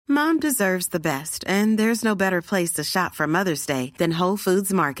Mom deserves the best, and there's no better place to shop for Mother's Day than Whole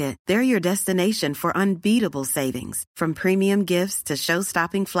Foods Market. They're your destination for unbeatable savings, from premium gifts to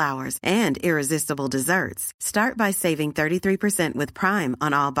show-stopping flowers and irresistible desserts. Start by saving 33% with Prime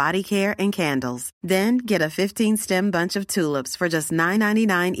on all body care and candles. Then get a 15-stem bunch of tulips for just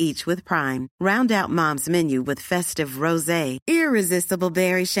 $9.99 each with Prime. Round out Mom's menu with festive rosé, irresistible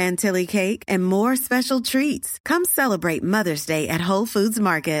berry chantilly cake, and more special treats. Come celebrate Mother's Day at Whole Foods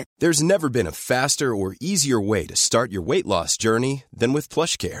Market. There's never been a faster or easier way to start your weight loss journey than with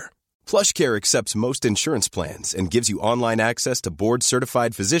PlushCare. PlushCare accepts most insurance plans and gives you online access to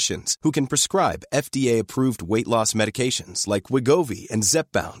board-certified physicians who can prescribe FDA-approved weight loss medications like Wegovy and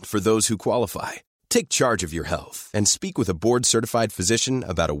Zepbound for those who qualify. Take charge of your health and speak with a board-certified physician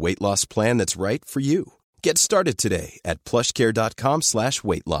about a weight loss plan that's right for you. Get started today at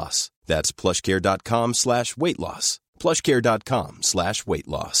plushcare.com/weight loss. That's plushcare.com/weight loss. plushcare.com/weight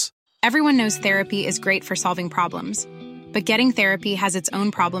loss. Everyone knows therapy is great for solving problems, but getting therapy has its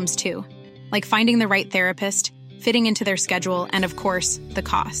own problems too, like finding the right therapist, fitting into their schedule, and of course, the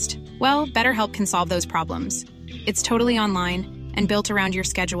cost. Well, BetterHelp can solve those problems. It's totally online and built around your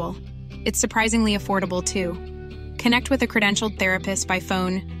schedule. It's surprisingly affordable too. Connect with a credentialed therapist by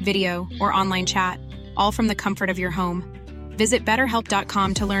phone, video, or online chat, all from the comfort of your home. Visit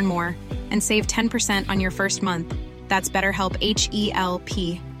BetterHelp.com to learn more and save 10% on your first month. That's BetterHelp,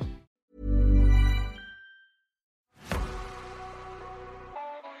 H-E-L-P.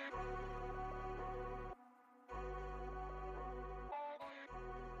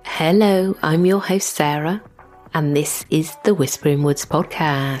 Hello, I'm your host Sarah, and this is the Whispering Woods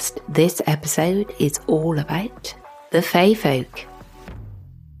podcast. This episode is all about the Fae folk.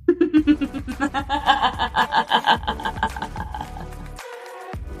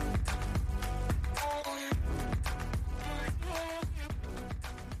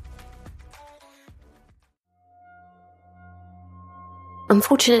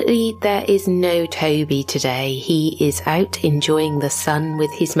 Unfortunately, there is no Toby today. He is out enjoying the sun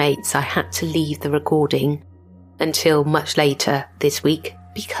with his mates. I had to leave the recording until much later this week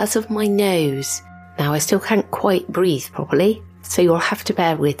because of my nose. Now, I still can't quite breathe properly, so you'll have to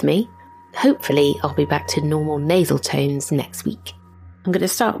bear with me. Hopefully, I'll be back to normal nasal tones next week. I'm going to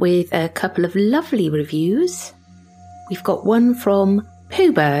start with a couple of lovely reviews. We've got one from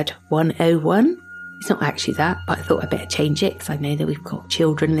Poobird101. It's not actually that, but I thought I'd better change it because I know that we've got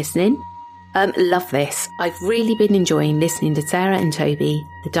children listening. Love this. I've really been enjoying listening to Sarah and Toby.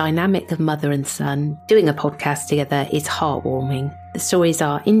 The dynamic of mother and son doing a podcast together is heartwarming. The stories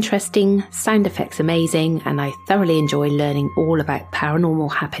are interesting, sound effects amazing, and I thoroughly enjoy learning all about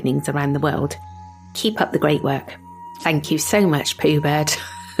paranormal happenings around the world. Keep up the great work. Thank you so much, Poobird.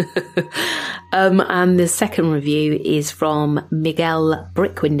 And the second review is from Miguel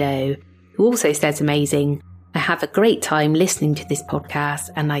Brickwindow, who also says amazing. I have a great time listening to this podcast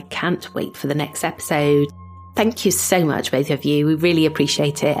and I can't wait for the next episode. Thank you so much, both of you. We really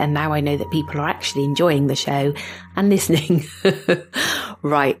appreciate it. And now I know that people are actually enjoying the show and listening.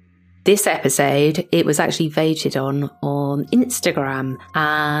 Right. This episode, it was actually voted on Instagram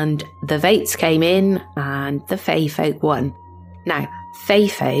and the votes came in and the Fae folk won. Now, Fae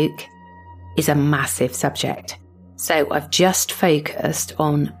folk is a massive subject. So I've just focused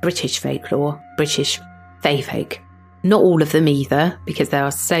on British folklore, British Fae folk. Not all of them either, because there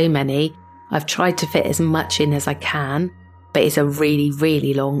are so many. I've tried to fit as much in as I can, but it's a really,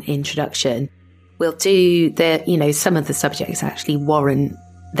 really long introduction. We'll do some of the subjects actually warrant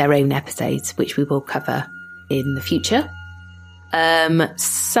their own episodes, which we will cover in the future.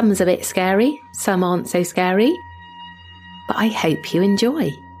 Some's a bit scary, some aren't so scary, but I hope you enjoy.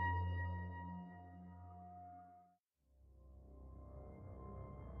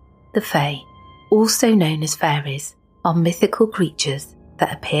 The Fae, also known as fairies, are mythical creatures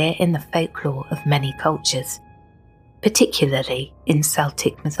that appear in the folklore of many cultures, particularly in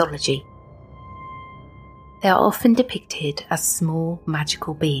Celtic mythology. They are often depicted as small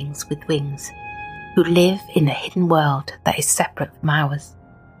magical beings with wings who live in a hidden world that is separate from ours.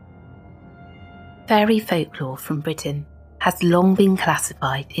 Fairy folklore from Britain has long been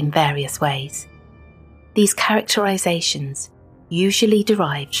classified in various ways. These characterizations, usually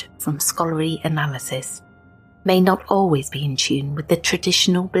derived from scholarly analysis, may not always be in tune with the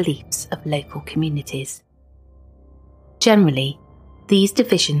traditional beliefs of local communities. Generally, these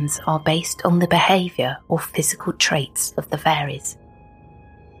divisions are based on the behaviour or physical traits of the fairies.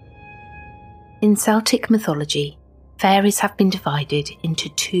 In Celtic mythology, fairies have been divided into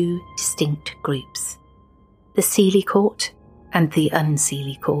two distinct groups, the Seelie Court and the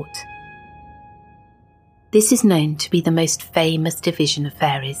Unseelie Court. This is known to be the most famous division of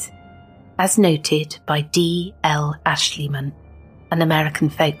fairies, as noted by D. L. Ashleyman, an American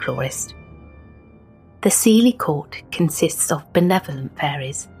folklorist. The Seelie Court consists of benevolent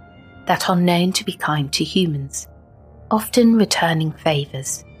fairies that are known to be kind to humans, often returning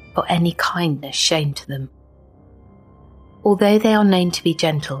favours for any kindness shown to them. Although they are known to be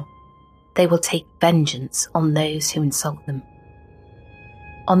gentle, they will take vengeance on those who insult them.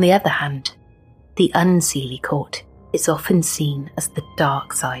 On the other hand, the Unseelie Court is often seen as the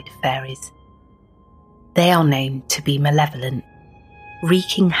dark side of fairies. They are known to be malevolent,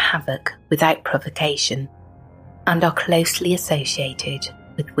 wreaking havoc without provocation, and are closely associated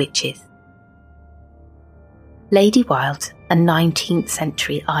with witches. Lady Wilde, a 19th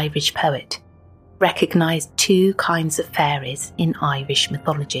century Irish poet, recognised two kinds of fairies in Irish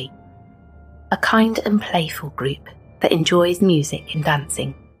mythology: a kind and playful group that enjoys music and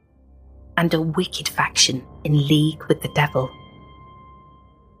dancing, and a wicked faction in league with the devil.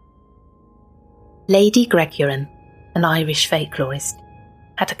 Lady Greguran, an Irish folklorist,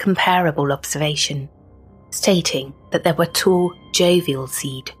 had a comparable observation, stating that there were tall, jovial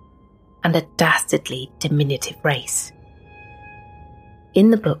seed and a dastardly, diminutive race. In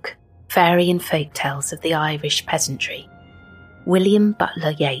the book Fairy and Folk Tales of the Irish Peasantry, William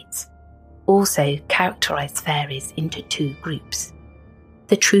Butler Yeats also characterised fairies into two groups: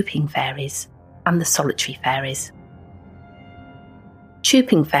 the trooping fairies and the solitary fairies.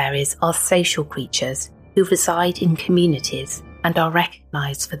 Trooping fairies are social creatures who reside in communities and are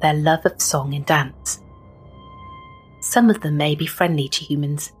recognised for their love of song and dance. Some of them may be friendly to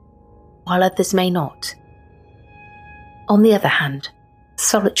humans, while others may not. On the other hand,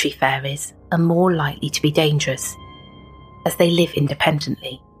 solitary fairies are more likely to be dangerous, as they live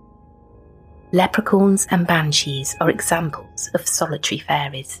independently. Leprechauns and banshees are examples of solitary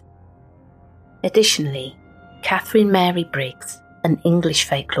fairies. Additionally, Catherine Mary Briggs, an English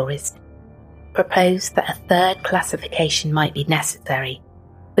folklorist, proposed that a third classification might be necessary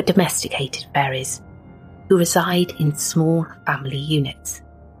for domesticated fairies who reside in small family units.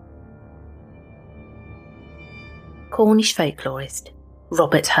 Cornish folklorist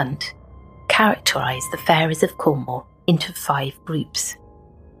Robert Hunt characterised the fairies of Cornwall into 5 groups: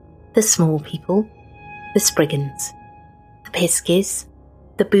 the small people, the spriggans, the piskies,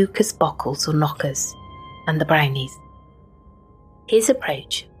 the bookers, bockles or knockers, and the brownies. His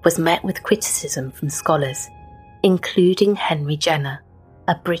approach was met with criticism from scholars, including Henry Jenner,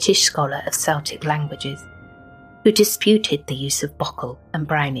 a British scholar of Celtic languages, who disputed the use of bockle and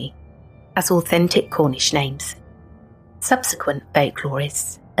brownie as authentic Cornish names. Subsequent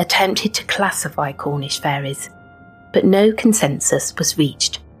folklorists attempted to classify Cornish fairies, but no consensus was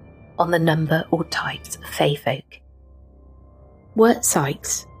reached on the number or types of fae folk. Wirt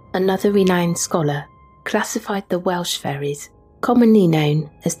Sykes, another renowned scholar, classified the Welsh fairies, commonly known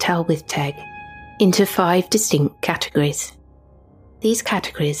as Tylwyth Teg, into 5 distinct categories. These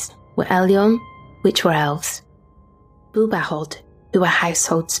categories were Elyon, which were elves; Bwbachod, who were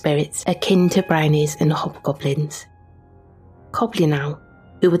household spirits akin to brownies and hobgoblins; Coblynau,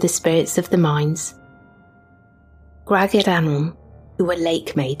 who were the spirits of the mines; Gwragedd who were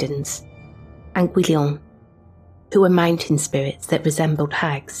lake maidens; and Gwyllion, who were mountain spirits that resembled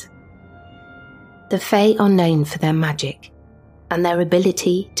hags. The Fae are known for their magic and their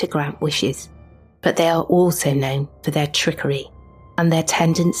ability to grant wishes, but they are also known for their trickery and their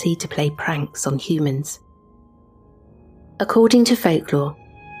tendency to play pranks on humans. According to folklore,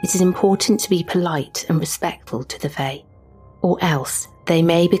 it is important to be polite and respectful to the Fae, or else they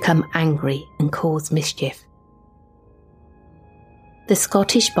may become angry and cause mischief. The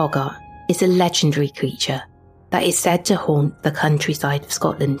Scottish boggart is a legendary creature that is said to haunt the countryside of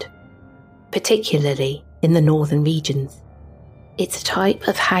Scotland, particularly in the northern regions. It's a type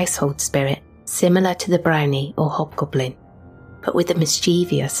of household spirit similar to the brownie or hobgoblin, but with a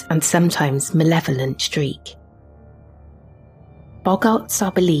mischievous and sometimes malevolent streak. Boggarts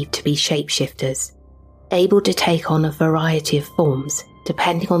are believed to be shapeshifters, able to take on a variety of forms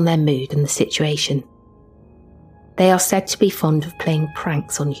depending on their mood and the situation. They are said to be fond of playing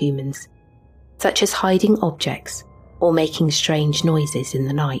pranks on humans, such as hiding objects or making strange noises in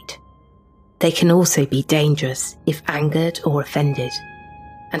the night. They can also be dangerous if angered or offended,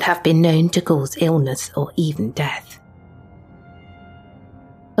 and have been known to cause illness or even death.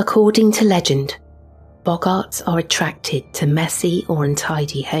 According to legend, boggarts are attracted to messy or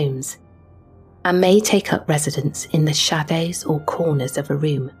untidy homes, and may take up residence in the shadows or corners of a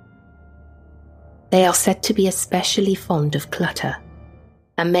room. They are said to be especially fond of clutter,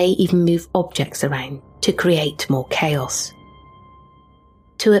 and may even move objects around to create more chaos.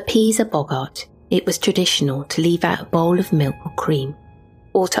 To appease a boggart, it was traditional to leave out a bowl of milk or cream,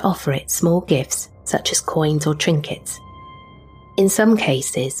 or to offer it small gifts such as coins or trinkets. In some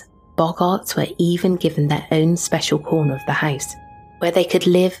cases, boggarts were even given their own special corner of the house, where they could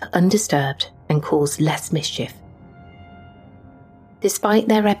live undisturbed and cause less mischief. Despite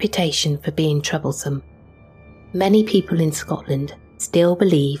their reputation for being troublesome, many people in Scotland still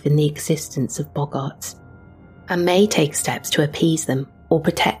believe in the existence of boggarts and may take steps to appease them or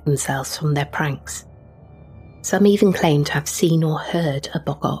protect themselves from their pranks. Some even claim to have seen or heard a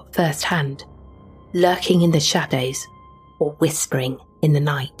boggart firsthand, lurking in the shadows or whispering in the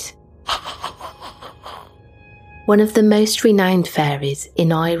night. One of the most renowned fairies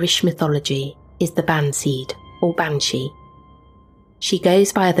in Irish mythology is the Banseed or Banshee. She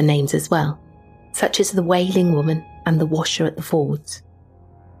goes by other names as well, such as the Wailing Woman and the Washer at the Fords.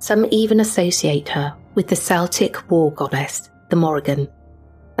 Some even associate her with the Celtic war goddess, the Morrigan,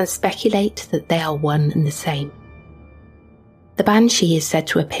 and speculate that they are one and the same. The Banshee is said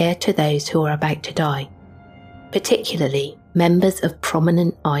to appear to those who are about to die, particularly members of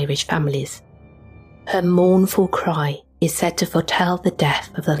prominent Irish families. Her mournful cry is said to foretell the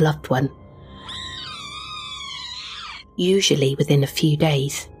death of a loved one, usually within a few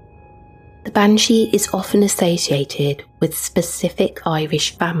days. The Banshee is often associated with specific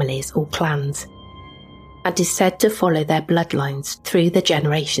Irish families or clans, and is said to follow their bloodlines through the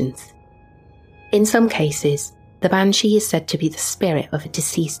generations. In some cases, the Banshee is said to be the spirit of a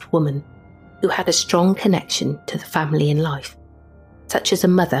deceased woman who had a strong connection to the family in life, such as a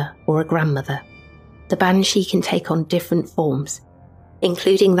mother or a grandmother. The Banshee can take on different forms,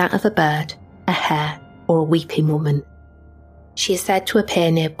 including that of a bird, a hare, or a weeping woman. She is said to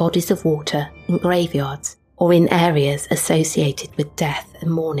appear near bodies of water, in graveyards, or in areas associated with death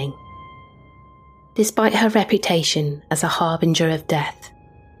and mourning. Despite her reputation as a harbinger of death,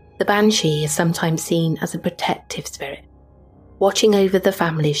 the Banshee is sometimes seen as a protective spirit, watching over the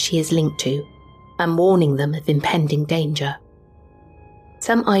families she is linked to and warning them of impending danger.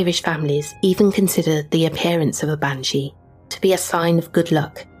 Some Irish families even consider the appearance of a Banshee to be a sign of good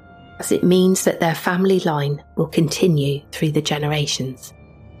luck, as it means that their family line will continue through the generations.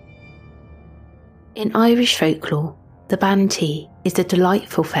 In Irish folklore, the Banshee is a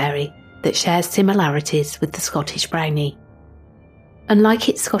delightful fairy that shares similarities with the Scottish brownie. Unlike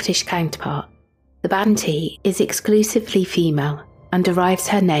its Scottish counterpart, the Banshee is exclusively female and derives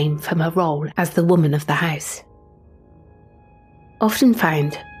her name from her role as the woman of the house. Often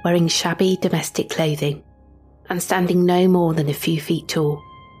found wearing shabby domestic clothing and standing no more than a few feet tall,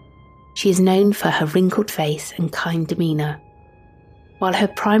 she is known for her wrinkled face and kind demeanour. While her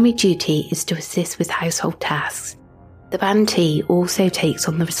primary duty is to assist with household tasks, the Banshee also takes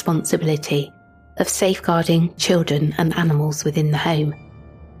on the responsibility of safeguarding children and animals within the home.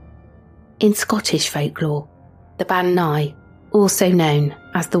 In Scottish folklore, the Banshee, also known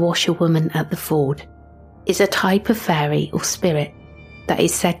as the Washerwoman at the Ford, is a type of fairy or spirit that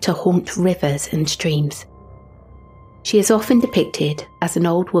is said to haunt rivers and streams. She is often depicted as an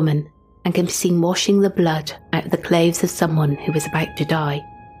old woman and can be seen washing the blood out of the clothes of someone who is about to die.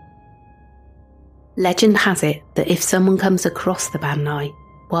 Legend has it that if someone comes across the Banshee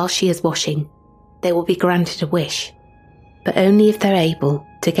while she is washing, they will be granted a wish, but only if they're able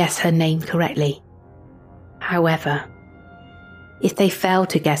to guess her name correctly. However, if they fail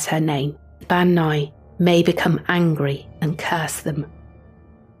to guess her name, the Banshee may become angry and curse them.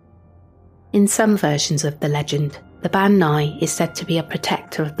 In some versions of the legend, the Banshee is said to be a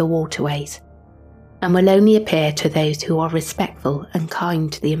protector of the waterways and will only appear to those who are respectful and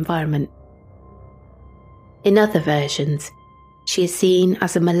kind to the environment. In other versions, she is seen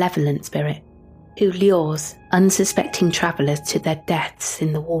as a malevolent spirit who lures unsuspecting travellers to their deaths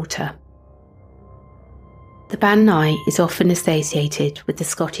in the water. The Banshee is often associated with the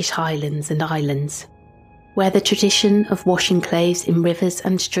Scottish Highlands and Islands, where the tradition of washing clothes in rivers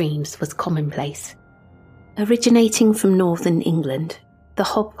and streams was commonplace. Originating from northern England, the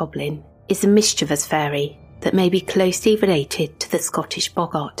hobgoblin is a mischievous fairy that may be closely related to the Scottish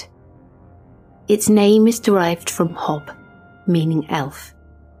boggart. Its name is derived from hob, meaning elf,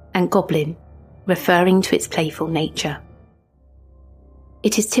 and goblin, referring to its playful nature.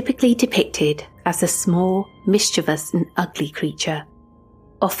 It is typically depicted as a small, mischievous and ugly creature,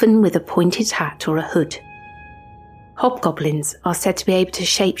 often with a pointed hat or a hood. Hobgoblins are said to be able to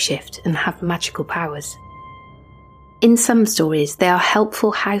shapeshift and have magical powers. In some stories, they are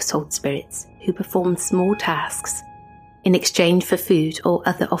helpful household spirits who perform small tasks in exchange for food or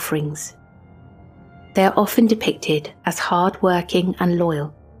other offerings. They are often depicted as hard-working and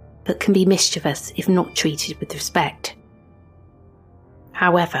loyal, but can be mischievous if not treated with respect.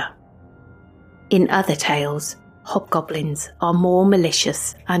 However, In other tales, hobgoblins are more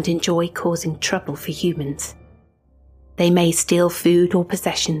malicious and enjoy causing trouble for humans. They may steal food or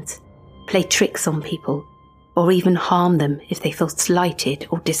possessions, play tricks on people, or even harm them if they feel slighted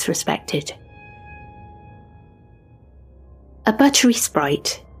or disrespected. A buttery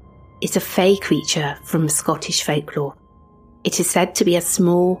sprite is a fey creature from Scottish folklore. It is said to be a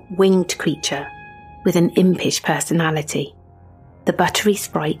small, winged creature with an impish personality. The buttery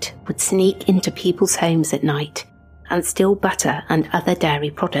sprite would sneak into people's homes at night and steal butter and other dairy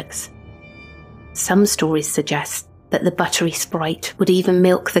products. Some stories suggest that the buttery sprite would even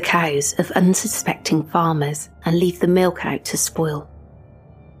milk the cows of unsuspecting farmers and leave the milk out to spoil.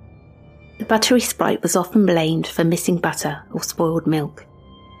 The buttery sprite was often blamed for missing butter or spoiled milk,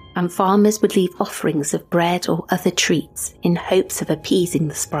 and farmers would leave offerings of bread or other treats in hopes of appeasing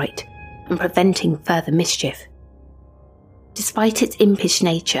the sprite and preventing further mischief. Despite its impish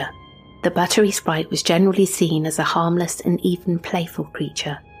nature, the buttery sprite was generally seen as a harmless and even playful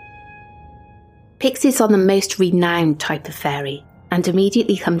creature. Pixies are the most renowned type of fairy and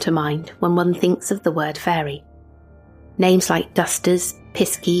immediately come to mind when one thinks of the word fairy. Names like dusters,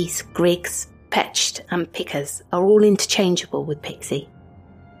 piskies, grigs, petched and pickers are all interchangeable with pixie.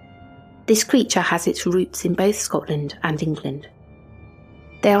 This creature has its roots in both Scotland and England.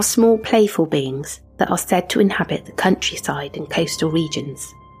 They are small playful beings that are said to inhabit the countryside and coastal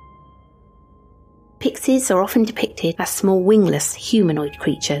regions. Pixies are often depicted as small wingless humanoid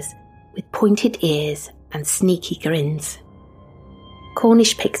creatures with pointed ears and sneaky grins.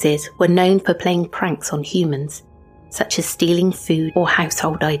 Cornish pixies were known for playing pranks on humans, such as stealing food or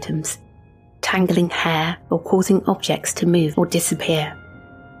household items, tangling hair or causing objects to move or disappear.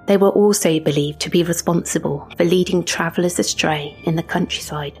 They were also believed to be responsible for leading travellers astray in the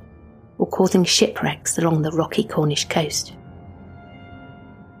countryside or causing shipwrecks along the rocky Cornish coast.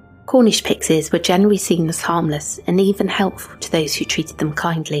 Cornish pixies were generally seen as harmless and even helpful to those who treated them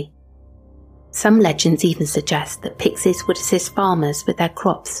kindly. Some legends even suggest that pixies would assist farmers with their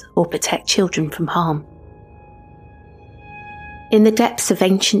crops or protect children from harm. In the depths of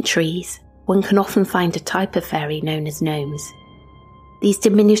ancient trees, one can often find a type of fairy known as gnomes. These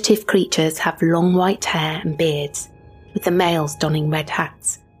diminutive creatures have long white hair and beards, with the males donning red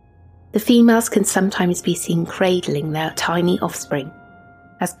hats. The females can sometimes be seen cradling their tiny offspring.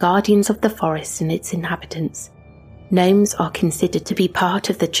 As guardians of the forest and its inhabitants, gnomes are considered to be part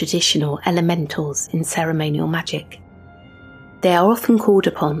of the traditional elementals in ceremonial magic. They are often called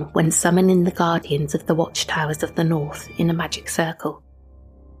upon when summoning the guardians of the watchtowers of the north in a magic circle.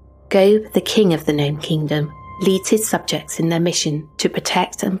 Gob, the king of the gnome kingdom, leads his subjects in their mission to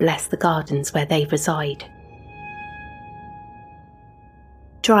protect and bless the gardens where they reside.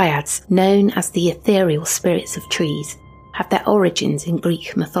 Dryads, known as the ethereal spirits of trees, have their origins in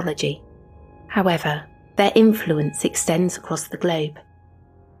Greek mythology. However, their influence extends across the globe.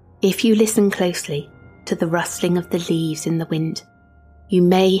 If you listen closely to the rustling of the leaves in the wind, you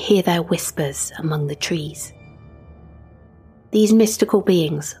may hear their whispers among the trees. These mystical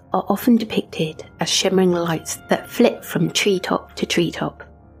beings are often depicted as shimmering lights that flit from treetop to treetop.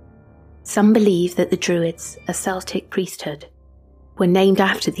 Some believe that the Druids, a Celtic priesthood, were named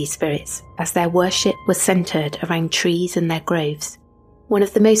after these spirits as their worship was centred around trees and their groves. One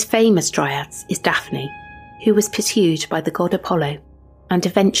of the most famous dryads is Daphne, who was pursued by the god Apollo and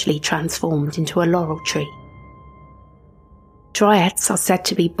eventually transformed into a laurel tree. Dryads are said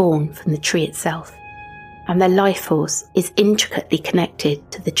to be born from the tree itself, and their life force is intricately connected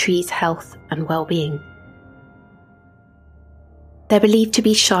to the tree's health and well-being. They're believed to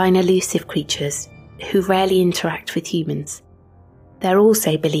be shy and elusive creatures who rarely interact with humans. They're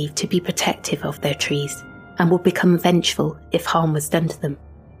also believed to be protective of their trees and will become vengeful if harm was done to them.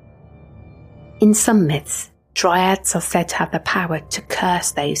 In some myths, dryads are said to have the power to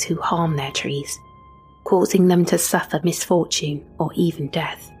curse those who harm their trees, causing them to suffer misfortune or even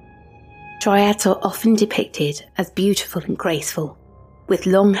death. Dryads are often depicted as beautiful and graceful, with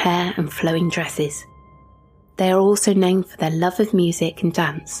long hair and flowing dresses. They are also known for their love of music and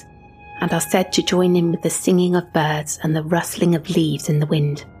dance, and are said to join in with the singing of birds and the rustling of leaves in the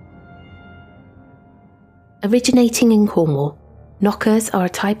wind. Originating in Cornwall, knockers are a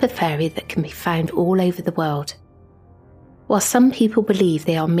type of fairy that can be found all over the world. While some people believe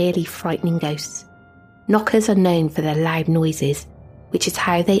they are merely frightening ghosts, knockers are known for their loud noises, which is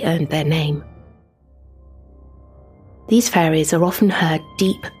how they earned their name. These fairies are often heard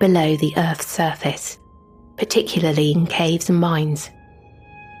deep below the Earth's surface, particularly in caves and mines.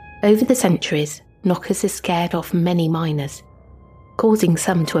 Over the centuries, knockers have scared off many miners, causing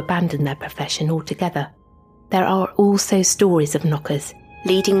some to abandon their profession altogether. There are also stories of knockers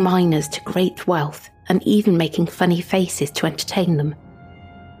leading miners to great wealth and even making funny faces to entertain them.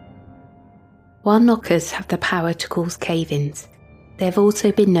 While knockers have the power to cause cave-ins, they have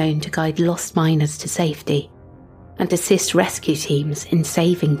also been known to guide lost miners to safety and assist rescue teams in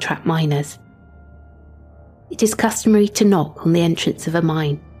saving trapped miners. It is customary to knock on the entrance of a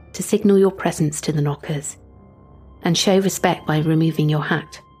mine to signal your presence to the knockers and show respect by removing your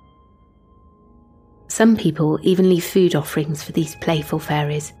hat. Some people even leave food offerings for these playful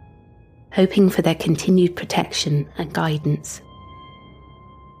fairies, hoping for their continued protection and guidance.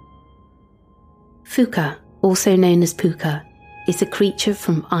 Fuka, also known as Puka, is a creature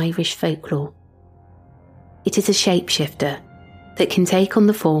from Irish folklore. It is a shapeshifter that can take on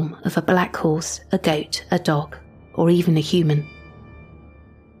the form of a black horse, a goat, a dog, or even a human.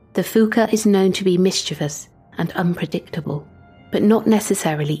 The Fuka is known to be mischievous and unpredictable, but not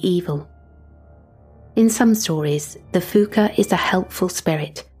necessarily evil. In some stories, the Fuka is a helpful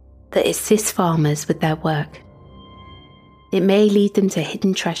spirit that assists farmers with their work. It may lead them to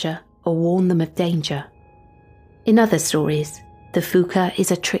hidden treasure or warn them of danger. In other stories, the Fuka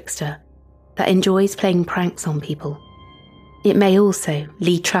is a trickster that enjoys playing pranks on people. It may also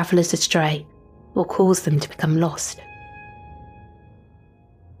lead travellers astray or cause them to become lost.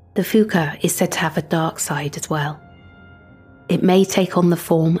 The Fuka is said to have a dark side as well. It may take on the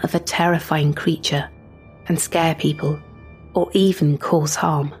form of a terrifying creature and scare people, or even cause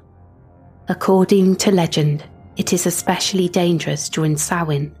harm. According to legend, it is especially dangerous during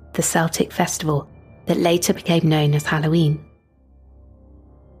Samhain, the Celtic festival that later became known as Halloween.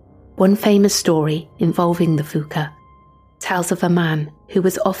 One famous story involving the Fuka tells of a man who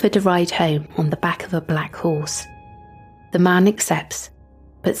was offered a ride home on the back of a black horse. The man accepts,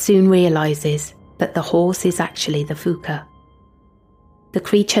 but soon realises that the horse is actually the Fuka. The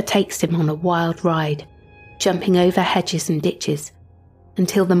creature takes him on a wild ride, jumping over hedges and ditches,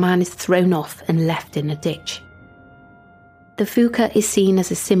 until the man is thrown off and left in a ditch. The Fuka is seen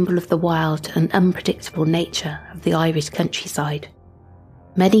as a symbol of the wild and unpredictable nature of the Irish countryside.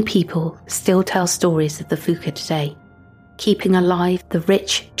 Many people still tell stories of the Fuka today, keeping alive the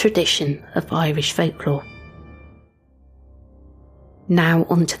rich tradition of Irish folklore. Now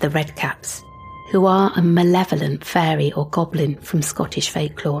onto the Redcaps, who are a malevolent fairy or goblin from Scottish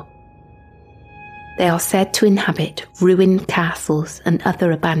folklore. They are said to inhabit ruined castles and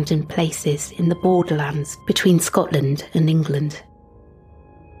other abandoned places in the borderlands between Scotland and England.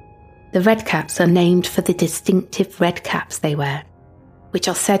 The Redcaps are named for the distinctive red caps they wear, which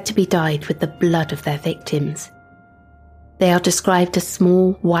are said to be dyed with the blood of their victims. They are described as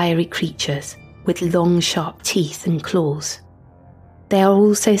small, wiry creatures with long, sharp teeth and claws. They are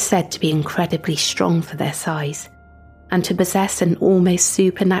also said to be incredibly strong for their size, and to possess an almost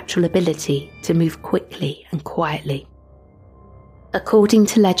supernatural ability to move quickly and quietly. According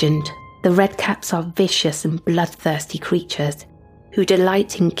to legend, the Redcaps are vicious and bloodthirsty creatures who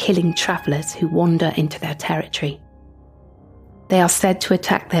delight in killing travellers who wander into their territory. They are said to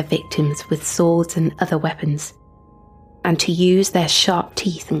attack their victims with swords and other weapons, and to use their sharp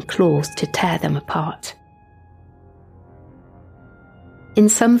teeth and claws to tear them apart. In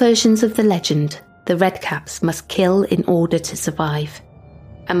some versions of the legend, the Redcaps must kill in order to survive,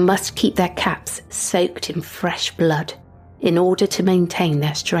 and must keep their caps soaked in fresh blood in order to maintain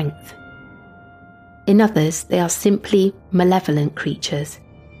their strength. In others, they are simply malevolent creatures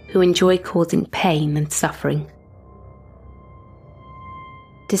who enjoy causing pain and suffering.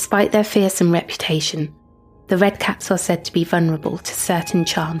 Despite their fearsome reputation, the Redcaps are said to be vulnerable to certain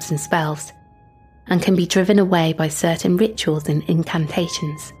charms and spells, and can be driven away by certain rituals and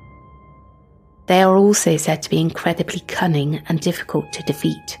incantations. They are also said to be incredibly cunning and difficult to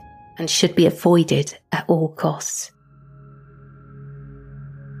defeat, and should be avoided at all costs.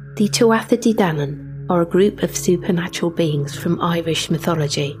 The Tuatha De Danann are a group of supernatural beings from Irish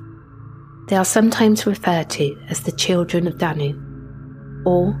mythology. They are sometimes referred to as the Children of Danu,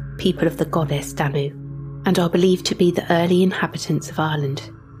 or people of the goddess Danu, and are believed to be the early inhabitants of Ireland.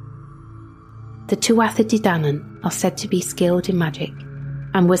 The Tuatha De Danann are said to be skilled in magic,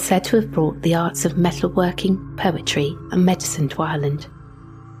 and were said to have brought the arts of metalworking, poetry, and medicine to Ireland.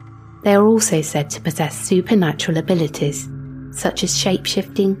 They are also said to possess supernatural abilities, such as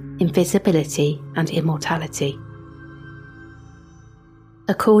shape-shifting, invisibility, and immortality.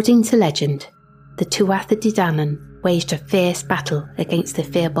 According to legend, the Tuatha De Danann waged a fierce battle against the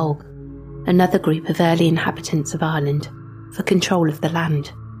Fir Bolg, another group of early inhabitants of Ireland, for control of the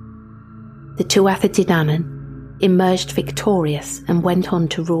land. The Tuatha De Danann emerged victorious and went on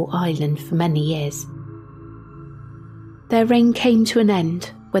to rule Ireland for many years. Their reign came to an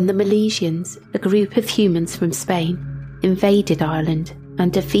end when the Milesians, a group of humans from Spain, invaded Ireland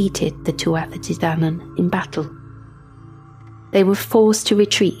and defeated the Tuatha Dé Danann in battle. They were forced to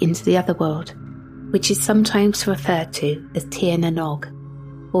retreat into the otherworld, which is sometimes referred to as Tir na Nog,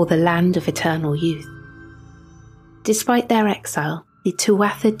 or the Land of Eternal Youth. Despite their exile, the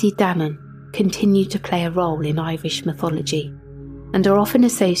Tuatha Dé Danann continue to play a role in Irish mythology and are often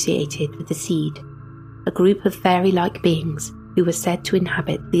associated with the Seed, a group of fairy-like beings who were said to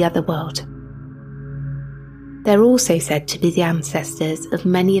inhabit the otherworld. They're also said to be the ancestors of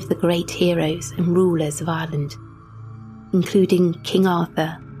many of the great heroes and rulers of Ireland, including King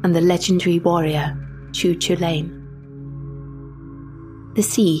Arthur and the legendary warrior Siúd Trúlainn. The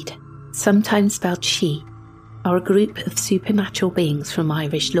Seed, sometimes spelled She, are a group of supernatural beings from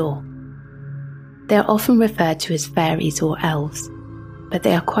Irish lore. They are often referred to as fairies or elves, but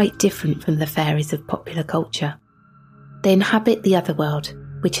they are quite different from the fairies of popular culture. They inhabit the otherworld,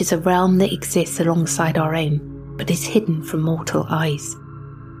 which is a realm that exists alongside our own, but is hidden from mortal eyes.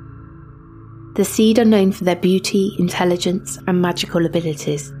 The Seed are known for their beauty, intelligence, and magical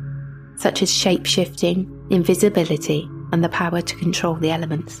abilities, such as shape-shifting, invisibility, and the power to control the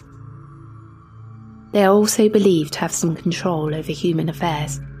elements. They are also believed to have some control over human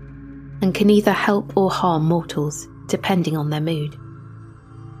affairs, and can either help or harm mortals, depending on their mood.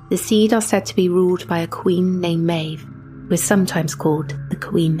 The Seed are said to be ruled by a queen named Maeve, who is sometimes called the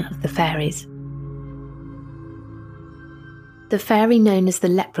Queen of the Fairies. The fairy known as the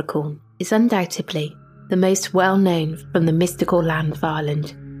Leprechaun is undoubtedly the most well-known from the mystical land of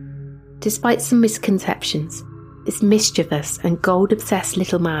Ireland. Despite some misconceptions, this mischievous and gold-obsessed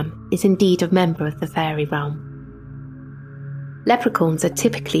little man is indeed a member of the fairy realm. Leprechauns are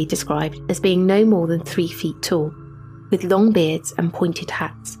typically described as being no more than 3 feet tall, with long beards and pointed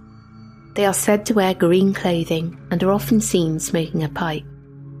hats. They are said to wear green clothing and are often seen smoking a pipe.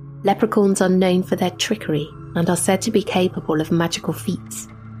 Leprechauns are known for their trickery and are said to be capable of magical feats,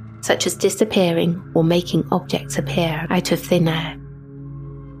 such as disappearing or making objects appear out of thin air.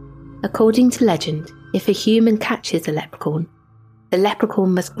 According to legend, if a human catches a leprechaun, the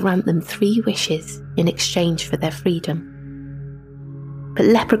leprechaun must grant them 3 wishes in exchange for their freedom. But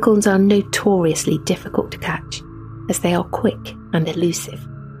leprechauns are notoriously difficult to catch, as they are quick and elusive.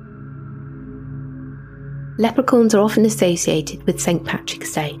 Leprechauns are often associated with St.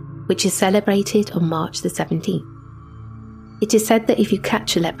 Patrick's Day, which is celebrated on March the 17th. It is said that if you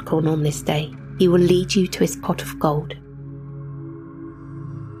catch a leprechaun on this day, he will lead you to his pot of gold.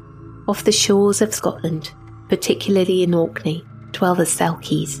 Off the shores of Scotland, particularly in Orkney, dwell the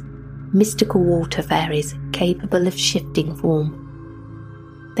Selkies, mystical water fairies capable of shifting form.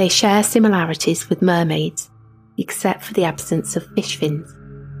 They share similarities with mermaids, except for the absence of fish fins.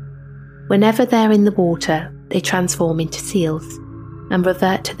 Whenever they're in the water, they transform into seals and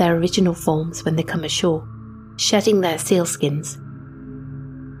revert to their original forms when they come ashore, shedding their sealskins.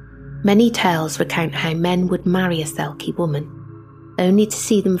 Many tales recount how men would marry a Selkie woman, only to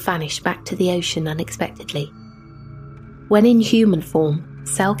see them vanish back to the ocean unexpectedly. When in human form,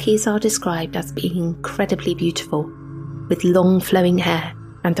 Selkies are described as being incredibly beautiful, with long flowing hair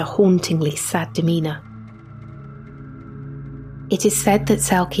and a hauntingly sad demeanour. It is said that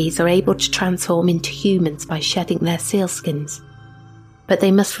Selkies are able to transform into humans by shedding their sealskins, but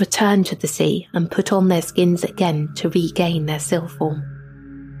they must return to the sea and put on their skins again to regain their seal form.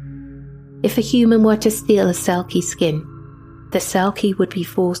 If a human were to steal a Selkie skin, the Selkie would be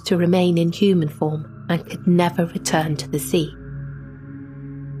forced to remain in human form and could never return to the sea.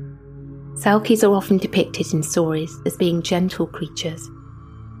 Selkies are often depicted in stories as being gentle creatures,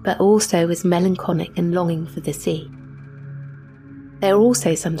 but also as melancholic and longing for the sea. They are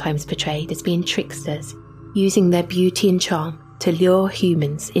also sometimes portrayed as being tricksters, using their beauty and charm to lure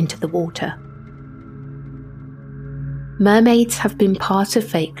humans into the water. Mermaids have been part of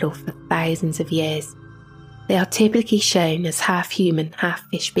folklore for thousands of years. They are typically shown as half-human,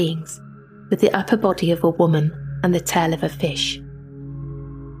 half-fish beings, with the upper body of a woman and the tail of a fish.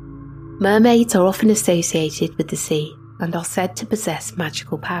 Mermaids are often associated with the sea and are said to possess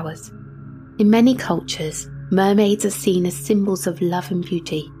magical powers. In many cultures, mermaids are seen as symbols of love and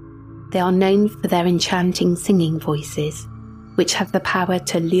beauty. They are known for their enchanting singing voices, which have the power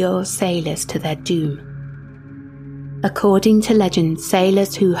to lure sailors to their doom. According to legend,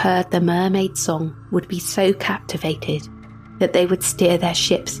 sailors who heard the mermaid song would be so captivated that they would steer their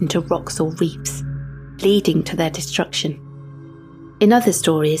ships into rocks or reefs, leading to their destruction. In other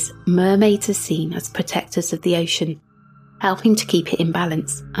stories, mermaids are seen as protectors of the ocean, helping to keep it in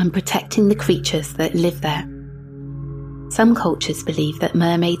balance and protecting the creatures that live there. Some cultures believe that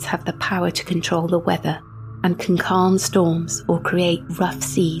mermaids have the power to control the weather and can calm storms or create rough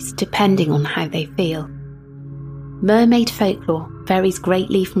seas depending on how they feel. Mermaid folklore varies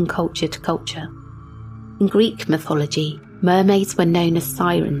greatly from culture to culture. In Greek mythology, mermaids were known as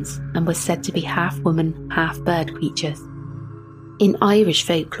sirens and were said to be half woman, half bird creatures. In Irish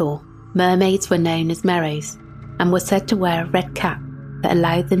folklore, mermaids were known as merrows and were said to wear a red cap that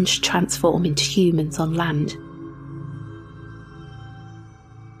allowed them to transform into humans on land.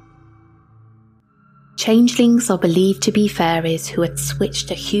 Changelings are believed to be fairies who had switched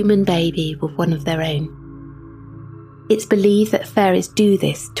a human baby with one of their own. It's believed that fairies do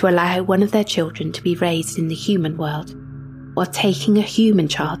this to allow one of their children to be raised in the human world, while taking a human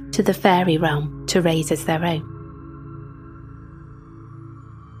child to the fairy realm to raise as their own.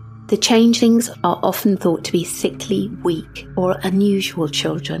 The changelings are often thought to be sickly, weak, or unusual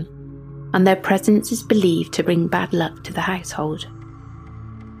children, and their presence is believed to bring bad luck to the household.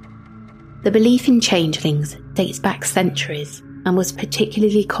 The belief in changelings dates back centuries and was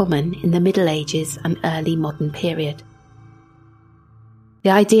particularly common in the Middle Ages and early modern period. The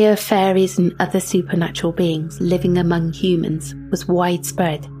idea of fairies and other supernatural beings living among humans was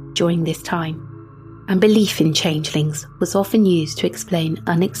widespread during this time, and belief in changelings was often used to explain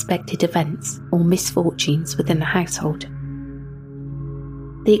unexpected events or misfortunes within the household.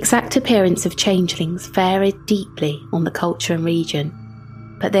 The exact appearance of changelings varied deeply on the culture and region,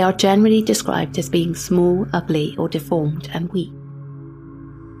 but they are generally described as being small, ugly, or deformed and weak.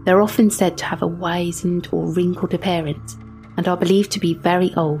 They're often said to have a wizened or wrinkled appearance and are believed to be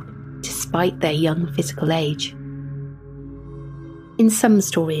very old, despite their young physical age. In some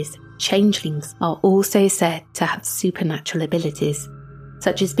stories, changelings are also said to have supernatural abilities,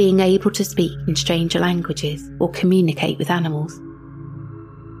 such as being able to speak in strange languages or communicate with animals.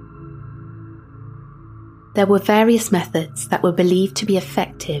 There were various methods that were believed to be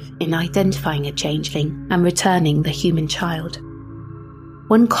effective in identifying a changeling and returning the human child.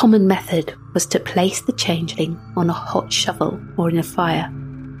 One common method was to place the changeling on a hot shovel or in a fire,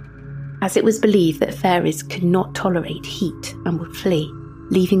 as it was believed that fairies could not tolerate heat and would flee,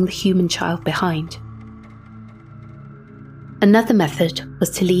 leaving the human child behind. Another method was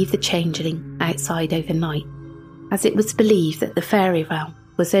to leave the changeling outside overnight, as it was believed that the fairy realm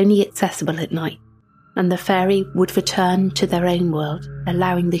was only accessible at night, and the fairy would return to their own world,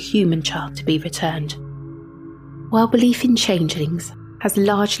 allowing the human child to be returned. While belief in changelings has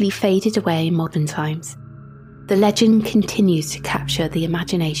largely faded away in modern times, the legend continues to capture the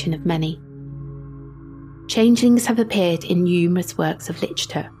imagination of many. Changelings have appeared in numerous works of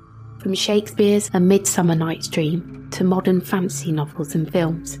literature, from Shakespeare's A Midsummer Night's Dream to modern fantasy novels and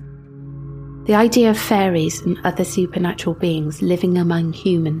films. The idea of fairies and other supernatural beings living among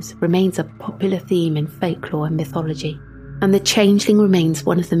humans remains a popular theme in folklore and mythology, and the changeling remains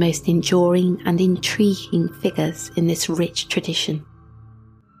one of the most enduring and intriguing figures in this rich tradition.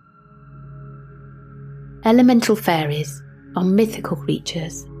 Elemental fairies are mythical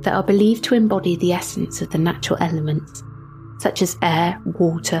creatures that are believed to embody the essence of the natural elements, such as air,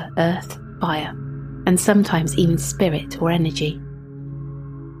 water, earth, fire, and sometimes even spirit or energy.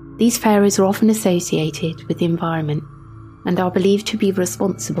 These fairies are often associated with the environment and are believed to be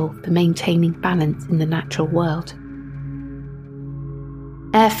responsible for maintaining balance in the natural world.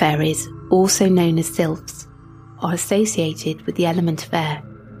 Air fairies, also known as sylphs, are associated with the element of air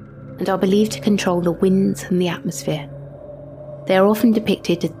and are believed to control the winds and the atmosphere. They are often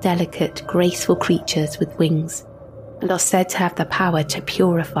depicted as delicate, graceful creatures with wings and are said to have the power to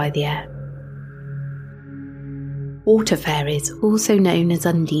purify the air. Water fairies, also known as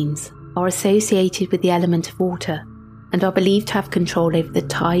undines, are associated with the element of water and are believed to have control over the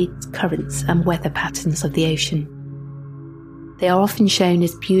tides, currents and weather patterns of the ocean. They are often shown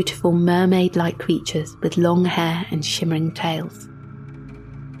as beautiful mermaid-like creatures with long hair and shimmering tails.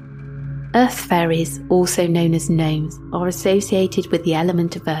 Earth fairies, also known as gnomes, are associated with the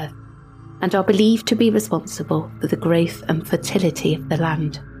element of earth and are believed to be responsible for the growth and fertility of the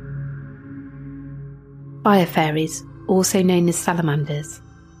land. Fire fairies, also known as salamanders,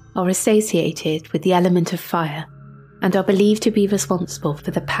 are associated with the element of fire and are believed to be responsible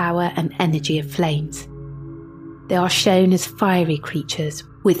for the power and energy of flames. They are shown as fiery creatures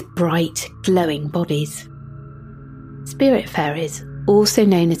with bright, glowing bodies. Spirit fairies, also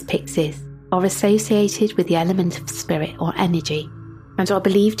known as pixies, are associated with the element of spirit or energy and are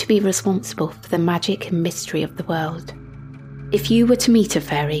believed to be responsible for the magic and mystery of the world. If you were to meet a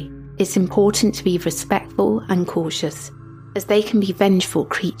fairy, it's important to be respectful and cautious, as they can be vengeful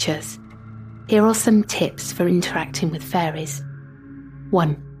creatures. Here are some tips for interacting with fairies.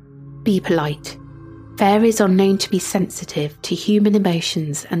 1. Be polite. Fairies are known to be sensitive to human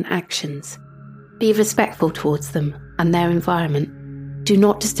emotions and actions. Be respectful towards them and their environment. Do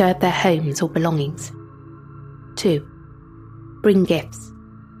not disturb their homes or belongings. 2. Bring gifts.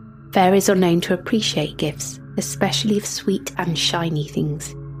 Fairies are known to appreciate gifts, especially of sweet and shiny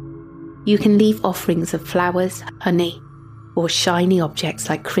things. You can leave offerings of flowers, honey, or shiny objects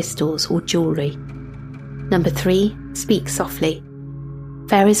like crystals or jewellery. Number 3, speak softly.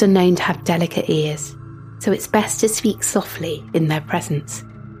 Fairies are known to have delicate ears, so it's best to speak softly in their presence.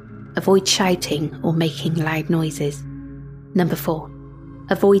 Avoid shouting or making loud noises. Number 4,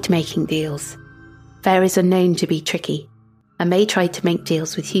 avoid making deals. Fairies are known to be tricky and may try to make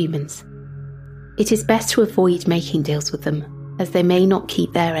deals with humans. It is best to avoid making deals with them, as they may not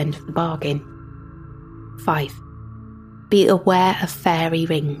keep their end of the bargain. 5. Be aware of fairy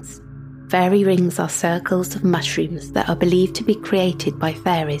rings. Fairy rings are circles of mushrooms that are believed to be created by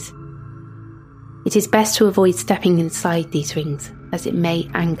fairies. It is best to avoid stepping inside these rings, as it may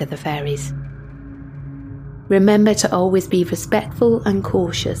anger the fairies. Remember to always be respectful and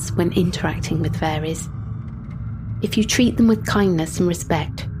cautious when interacting with fairies. If you treat them with kindness and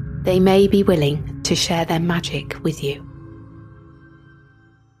respect, they may be willing to share their magic with you.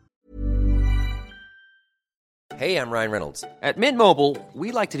 Hey, I'm Ryan Reynolds. At Mint Mobile,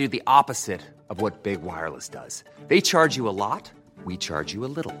 we like to do the opposite of what Big Wireless does. They charge you a lot, we charge you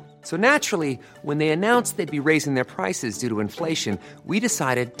a little. So naturally, when they announced they'd be raising their prices due to inflation, we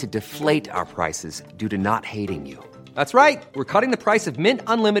decided to deflate our prices due to not hating you. That's right. We're cutting the price of Mint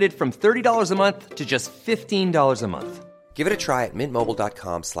Unlimited from $30 a month to just $15 a month. Give it a try at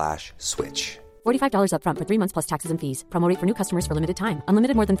mintmobile.com/switch. $45 up front for 3 months plus taxes and fees. Promo rate for new customers for limited time.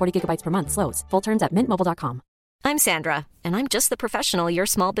 Unlimited more than 40 gigabytes per month. Slows full terms at mintmobile.com. I'm Sandra, and I'm just the professional your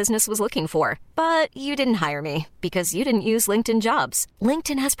small business was looking for. But you didn't hire me because you didn't use LinkedIn Jobs.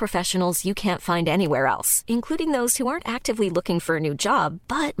 LinkedIn has professionals you can't find anywhere else, including those who aren't actively looking for a new job,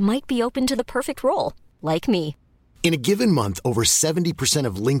 but might be open to the perfect role, like me. In a given month, over 70%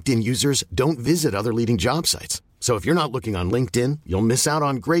 of LinkedIn users don't visit other leading job sites. So if you're not looking on LinkedIn, you'll miss out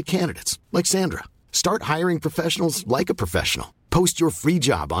on great candidates like Sandra. Start hiring professionals like a professional. Post your free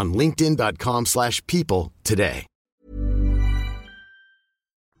job on linkedin.com/people today.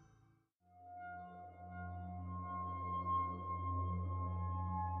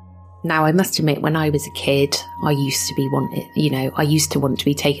 Now, I must admit, when I was a kid, I used to want to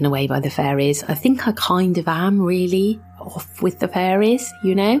be taken away by the fairies. I think I kind of am really off with the fairies,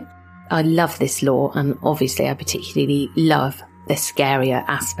 I love this lore, and obviously I particularly love the scarier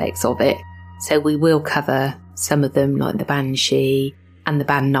aspects of it. So we will cover some of them, like the Banshee and the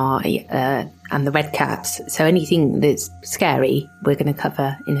Banai and the Red Caps. So anything that's scary, we're going to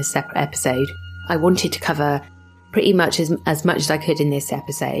cover in a separate episode. I wanted to cover pretty much as much as I could in this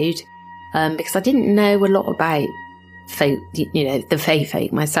episode, because I didn't know a lot about folk, the fae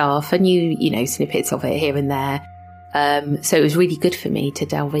folk myself. I knew, snippets of it here and there. So it was really good for me to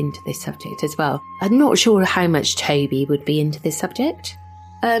delve into this subject as well. I'm not sure how much Toby would be into this subject.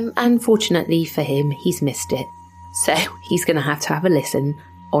 Unfortunately for him, he's missed it. So he's going to have a listen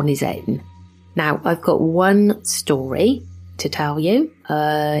on his own. Now, I've got one story to tell you.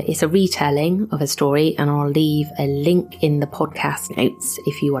 It's a retelling of a story, and I'll leave a link in the podcast notes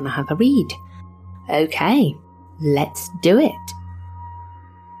if you want to have a read. Okay, let's do it.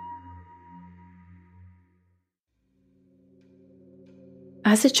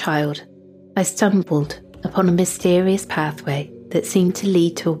 As a child, I stumbled upon a mysterious pathway that seemed to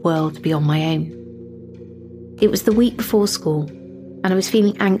lead to a world beyond my own. It was the week before school, and I was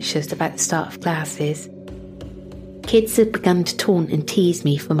feeling anxious about the start of classes. Kids had begun to taunt and tease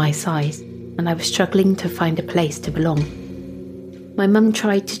me for my size, and I was struggling to find a place to belong. My mum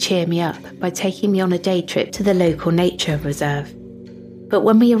tried to cheer me up by taking me on a day trip to the local nature reserve. But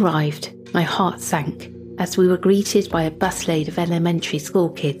when we arrived, my heart sank as we were greeted by a busload of elementary school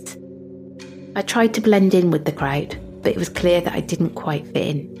kids. I tried to blend in with the crowd, but it was clear that I didn't quite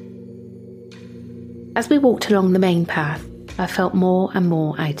fit in. As we walked along the main path, I felt more and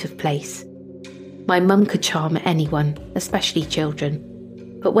more out of place. My mum could charm anyone, especially children,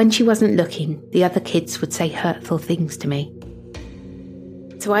 but when she wasn't looking, the other kids would say hurtful things to me.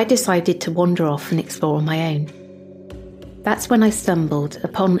 So I decided to wander off and explore on my own. That's when I stumbled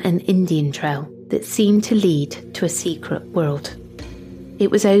upon an Indian trail that seemed to lead to a secret world.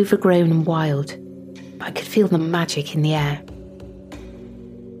 It was overgrown and wild, but I could feel the magic in the air.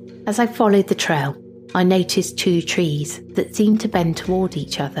 As I followed the trail, I noticed 2 trees that seemed to bend toward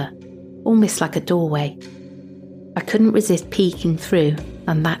each other, almost like a doorway. I couldn't resist peeking through,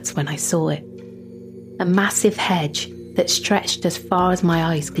 and that's when I saw it. A massive hedge that stretched as far as my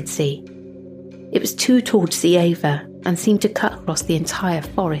eyes could see. It was too tall to see over and seemed to cut across the entire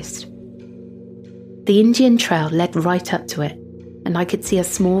forest. The Indian trail led right up to it, and I could see a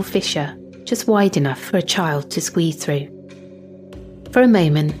small fissure just wide enough for a child to squeeze through. For a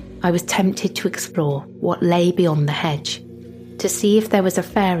moment, I was tempted to explore what lay beyond the hedge, to see if there was a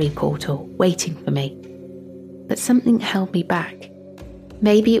fairy portal waiting for me. But something held me back.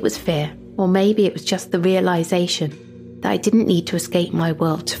 Maybe it was fear, or maybe it was just the realisation that I didn't need to escape my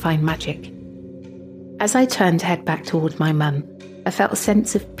world to find magic. As I turned to head back towards my mum, I felt a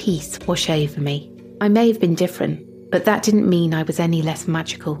sense of peace wash over me. I may have been different, but that didn't mean I was any less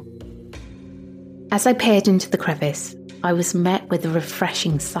magical. As I peered into the crevice, I was met with a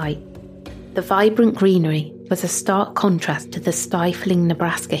refreshing sight. The vibrant greenery was a stark contrast to the stifling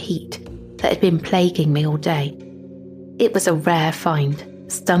Nebraska heat that had been plaguing me all day. It was a rare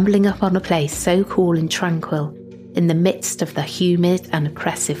find, stumbling upon a place so cool and tranquil in the midst of the humid and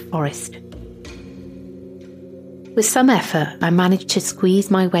oppressive forest. With some effort, I managed to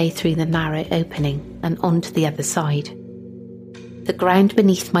squeeze my way through the narrow opening and onto the other side. The ground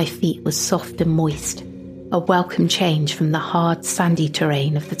beneath my feet was soft and moist, a welcome change from the hard, sandy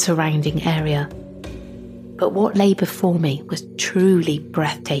terrain of the surrounding area. But what lay before me was truly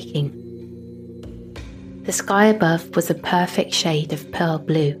breathtaking. The sky above was a perfect shade of pearl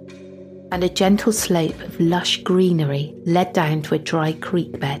blue, and a gentle slope of lush greenery led down to a dry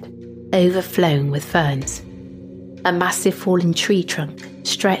creek bed, overflowing with ferns. A massive fallen tree trunk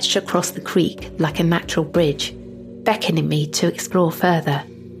stretched across the creek like a natural bridge, beckoning me to explore further.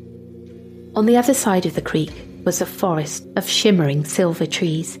 On the other side of the creek was a forest of shimmering silver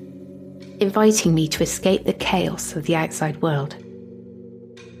trees, inviting me to escape the chaos of the outside world.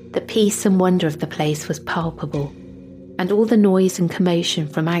 The peace and wonder of the place was palpable, and all the noise and commotion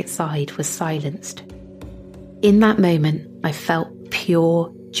from outside was silenced. In that moment, I felt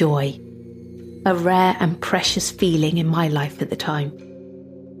pure joy, a rare and precious feeling in my life at the time.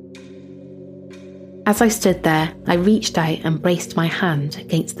 As I stood there, I reached out and braced my hand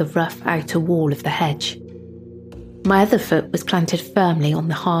against the rough outer wall of the hedge. My other foot was planted firmly on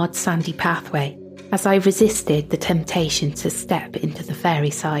the hard, sandy pathway as I resisted the temptation to step into the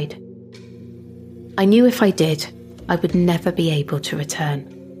fairy side. I knew if I did, I would never be able to return.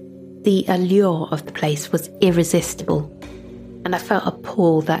 The allure of the place was irresistible, and I felt a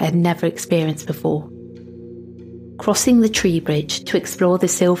pull that I had never experienced before. Crossing the tree bridge to explore the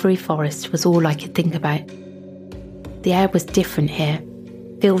silvery forest was all I could think about. The air was different here,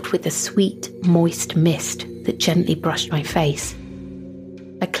 filled with a sweet, moist mist that gently brushed my face.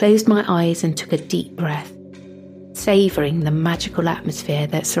 I closed my eyes and took a deep breath, savouring the magical atmosphere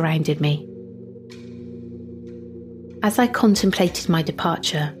that surrounded me. As I contemplated my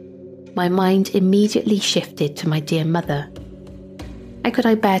departure, my mind immediately shifted to my dear mother. How could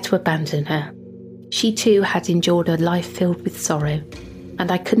I bear to abandon her? She too had endured a life filled with sorrow,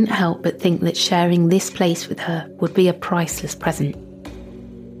 and I couldn't help but think that sharing this place with her would be a priceless present.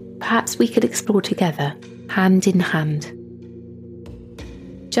 Perhaps we could explore together, hand in hand.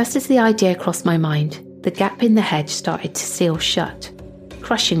 Just as the idea crossed my mind, the gap in the hedge started to seal shut,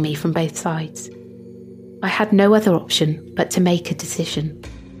 crushing me from both sides. I had no other option but to make a decision: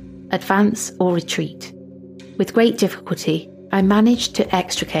 advance or retreat. With great difficulty, I managed to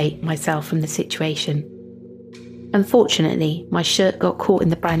extricate myself from the situation. Unfortunately, my shirt got caught in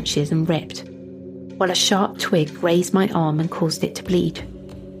the branches and ripped, while a sharp twig grazed my arm and caused it to bleed.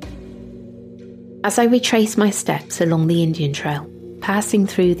 As I retraced my steps along the Indian trail, passing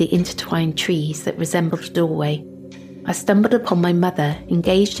through the intertwined trees that resembled a doorway, I stumbled upon my mother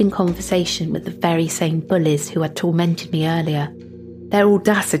engaged in conversation with the very same bullies who had tormented me earlier. Their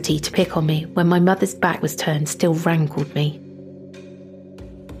audacity to pick on me when my mother's back was turned still rankled me.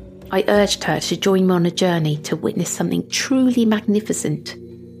 I urged her to join me on a journey to witness something truly magnificent.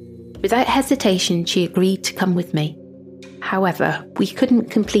 Without hesitation, she agreed to come with me. However, we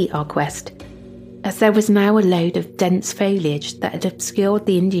couldn't complete our quest, as there was now a load of dense foliage that had obscured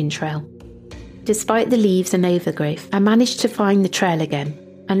the Indian trail. Despite the leaves and overgrowth, I managed to find the trail again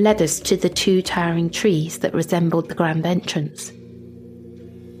and led us to the two towering trees that resembled the grand entrance.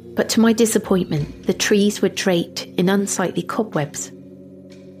 But to my disappointment, the trees were draped in unsightly cobwebs,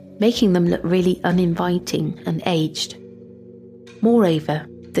 making them look really uninviting and aged. Moreover,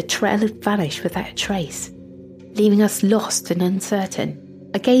 the trail had vanished without a trace, leaving us lost and uncertain.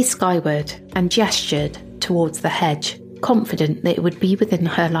 I gazed skyward and gestured towards the hedge, confident that it would be within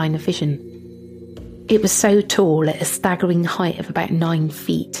her line of vision. It was so tall at a staggering height of about 9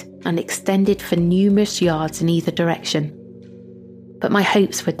 feet and extended for numerous yards in either direction. But my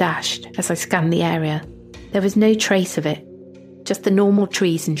hopes were dashed as I scanned the area. There was no trace of it, just the normal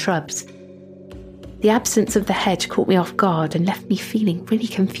trees and shrubs. The absence of the hedge caught me off guard and left me feeling really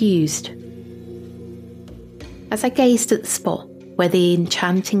confused. As I gazed at the spot where the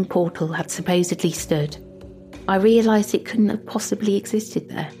enchanting portal had supposedly stood, I realised it couldn't have possibly existed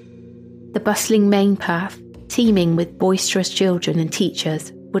there. The bustling main path, teeming with boisterous children and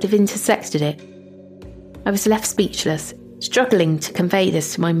teachers, would have intersected it. I was left speechless, struggling to convey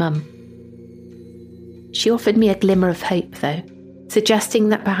this to my mum. She offered me a glimmer of hope, though, suggesting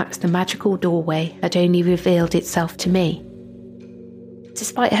that perhaps the magical doorway had only revealed itself to me.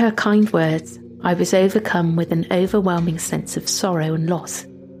 Despite her kind words, I was overcome with an overwhelming sense of sorrow and loss.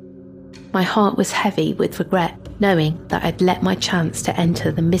 My heart was heavy with regret, knowing that I'd let my chance to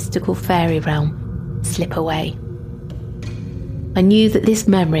enter the mystical fairy realm slip away. I knew that this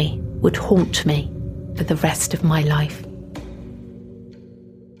memory would haunt me for the rest of my life.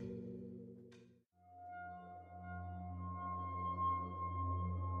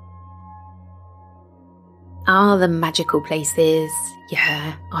 The magical places.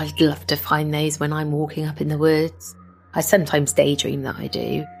 Yeah, I'd love to find those when I'm walking up in the woods. I sometimes daydream that I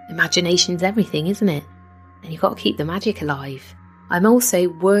do. Imagination's everything, isn't it? And you've got to keep the magic alive. I'm also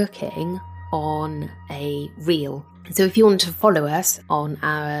working on a reel. So if you want to follow us on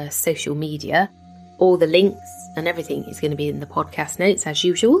our social media, all the links and everything is going to be in the podcast notes as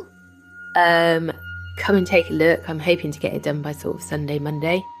usual. Come and take a look. I'm hoping to get it done by sort of Sunday,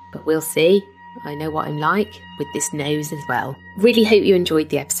 Monday, but we'll see. I know what I'm like with this nose as well. Really hope you enjoyed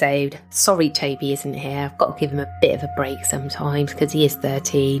the episode. Sorry Toby isn't here. I've got to give him a bit of a break sometimes because he is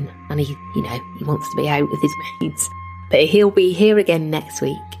 13 and he wants to be out with his mates. But he'll be here again next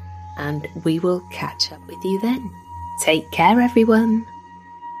week and we will catch up with you then. Take care, everyone.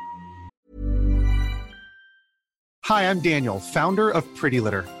 Hi, I'm Daniel, founder of Pretty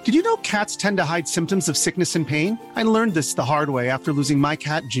Litter. Did you know cats tend to hide symptoms of sickness and pain? I learned this the hard way after losing my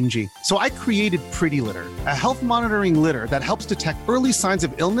cat, Gingy. So I created Pretty Litter, a health monitoring litter that helps detect early signs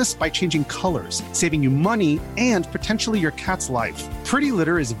of illness by changing colors, saving you money and potentially your cat's life. Pretty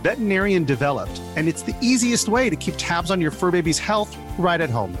Litter is veterinarian developed, and it's the easiest way to keep tabs on your fur baby's health right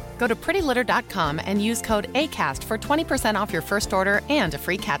at home. Go to prettylitter.com and use code ACAST for 20% off your first order and a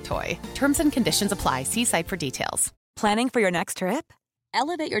free cat toy. Terms and conditions apply. See site for details. Planning for your next trip?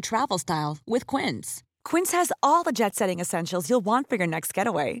 Elevate your travel style with Quince. Quince has all the jet-setting essentials you'll want for your next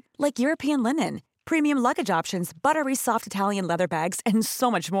getaway, like European linen, premium luggage options, buttery soft Italian leather bags, and so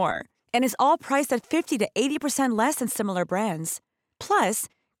much more. And is all priced at 50 to 80% less than similar brands. Plus,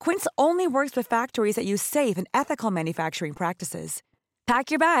 Quince only works with factories that use safe and ethical manufacturing practices. Pack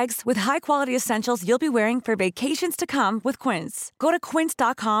your bags with high-quality essentials you'll be wearing for vacations to come with Quince. Go to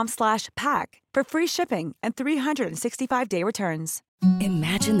quince.com/pack for free shipping and 365-day returns.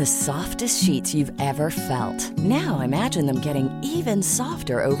 Imagine the softest sheets you've ever felt. Now imagine them getting even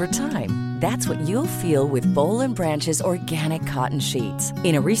softer over time. That's what you'll feel with Boll & Branch's organic cotton sheets.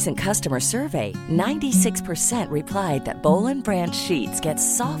 In a recent customer survey, 96% replied that Boll & Branch sheets get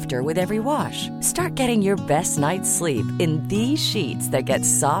softer with every wash. Start getting your best night's sleep in these sheets that get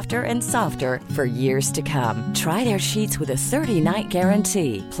softer and softer for years to come. Try their sheets with a 30-night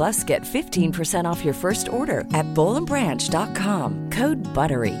guarantee. Plus, get 15% off your first order at bollandbranch.com. Code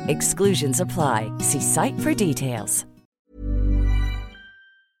BUTTERY. Exclusions apply. See site for details.